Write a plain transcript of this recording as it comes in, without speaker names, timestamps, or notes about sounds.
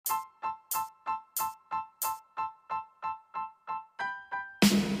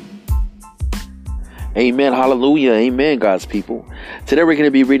Amen. Hallelujah. Amen, God's people. Today we're going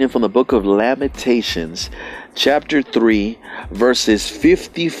to be reading from the book of Lamentations, chapter 3, verses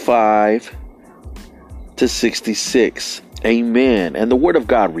 55 to 66. Amen. And the word of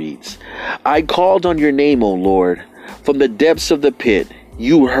God reads, I called on your name, O Lord, from the depths of the pit.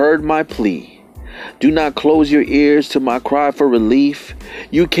 You heard my plea. Do not close your ears to my cry for relief.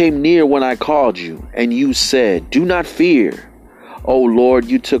 You came near when I called you, and you said, do not fear. O Lord,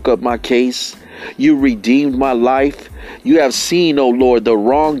 you took up my case. You redeemed my life. You have seen, O Lord, the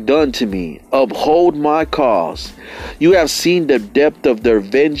wrong done to me. Uphold my cause. You have seen the depth of their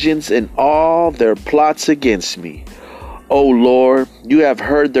vengeance and all their plots against me. O Lord, you have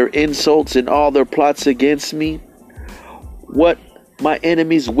heard their insults and all their plots against me. What my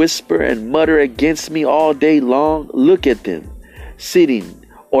enemies whisper and mutter against me all day long. Look at them, sitting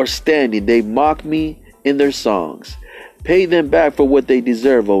or standing. They mock me in their songs. Pay them back for what they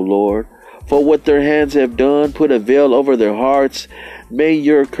deserve, O Lord. For what their hands have done, put a veil over their hearts. May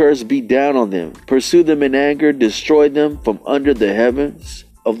your curse be down on them. Pursue them in anger, destroy them from under the heavens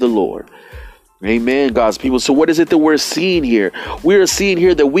of the Lord. Amen, God's people. So what is it that we're seeing here? We're seeing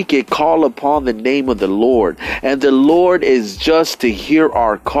here that we can call upon the name of the Lord. And the Lord is just to hear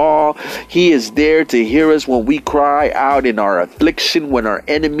our call. He is there to hear us when we cry out in our affliction, when our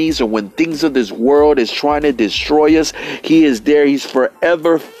enemies or when things of this world is trying to destroy us. He is there. He's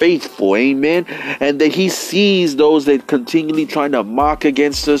forever faithful. Amen. And that he sees those that continually trying to mock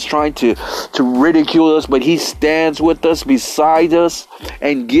against us, trying to ridicule us, but he stands with us, beside us,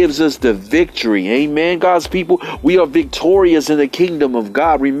 and gives us the victory. Amen, God's people. We are victorious in the kingdom of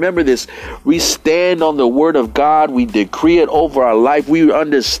God. Remember this. We stand on the word of God. We decree it over our life. We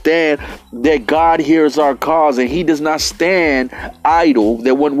understand that God hears our cause and he does not stand idle,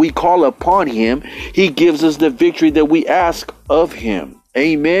 that when we call upon him, he gives us the victory that we ask of him.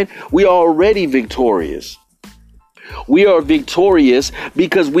 Amen. We are already victorious. We are victorious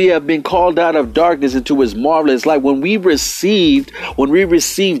because we have been called out of darkness into his marvelous light. When we received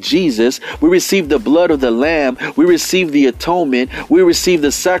Jesus, we received the blood of the Lamb, we received the atonement, we received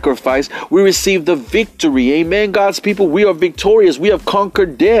the sacrifice, we received the victory. Amen, God's people. We are victorious. We have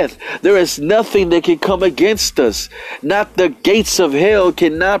conquered death. There is nothing that can come against us. Not the gates of hell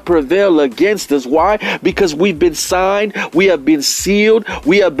cannot prevail against us. Why? Because we've been signed, we have been sealed,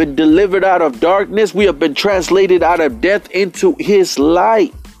 we have been delivered out of darkness, we have been translated out of death into his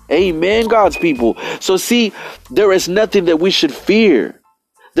light. Amen, God's people. So see, there is nothing that we should fear.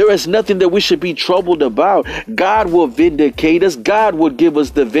 There is nothing that we should be troubled about. God will vindicate us. God will give us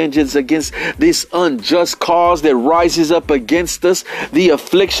the vengeance against this unjust cause that rises up against us. The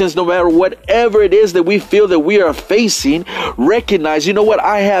afflictions, no matter whatever it is that we feel that we are facing, recognize, you know what?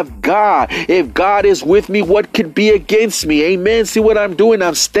 I have God. If God is with me, what could be against me? Amen. See what I'm doing?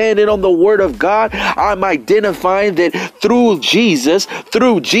 I'm standing on the word of God. I'm identifying that through Jesus,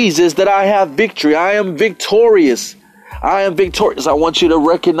 that I have victory. I am victorious. I am victorious. I want you to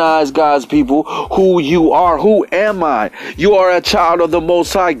recognize, God's people, who you are. Who am I? You are a child of the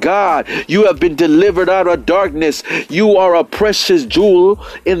Most High God. You have been delivered out of darkness. You are a precious jewel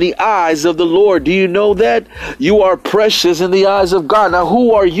in the eyes of the Lord. Do you know that? You are precious in the eyes of God. Now,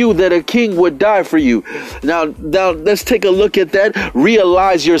 who are you that a king would die for you? Now let's take a look at that.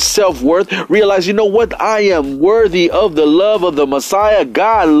 Realize your self-worth. Realize, you know what? I am worthy of the love of the Messiah.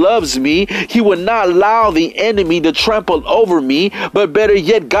 God loves me. He would not allow the enemy to trample over me, but better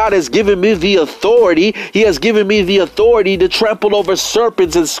yet, God has given me the authority. He has given me the authority to trample over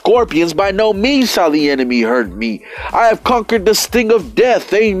serpents and scorpions. By no means shall the enemy hurt me. I have conquered the sting of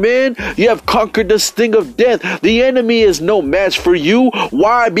death. Amen. You have conquered the sting of death. The enemy is no match for you.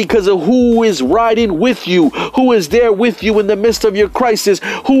 Why? Because of who is riding with you, who is there with you in the midst of your crisis,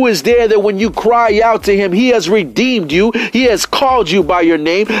 who is there that when you cry out to him, he has redeemed you. He has called you by your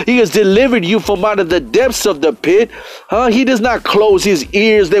name. He has delivered you from out of the depths of the pit. He does not close his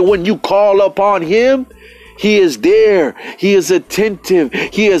ears that when you call upon him, he is there. He is attentive.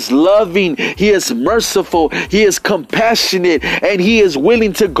 He is loving. He is merciful. He is compassionate. And he is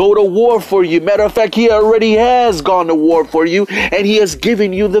willing to go to war for you. Matter of fact, he already has gone to war for you. And he has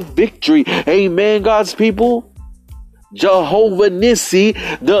given you the victory. Amen, God's people. Jehovah Nissi,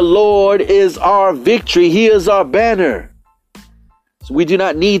 the Lord is our victory. He is our banner. So we do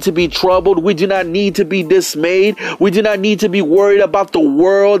not need to be troubled. We do not need to be dismayed. We do not need to be worried about the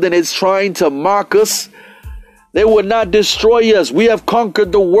world and it's trying to mock us. They will not destroy us. We have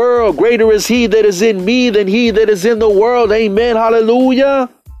conquered the world. Greater is he that is in me than he that is in the world. Amen. Hallelujah.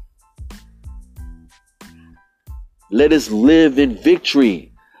 Let us live in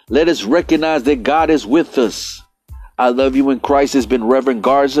victory. Let us recognize that God is with us. I love you in Christ. Has been Reverend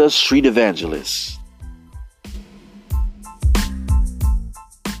Garza, Street Evangelist.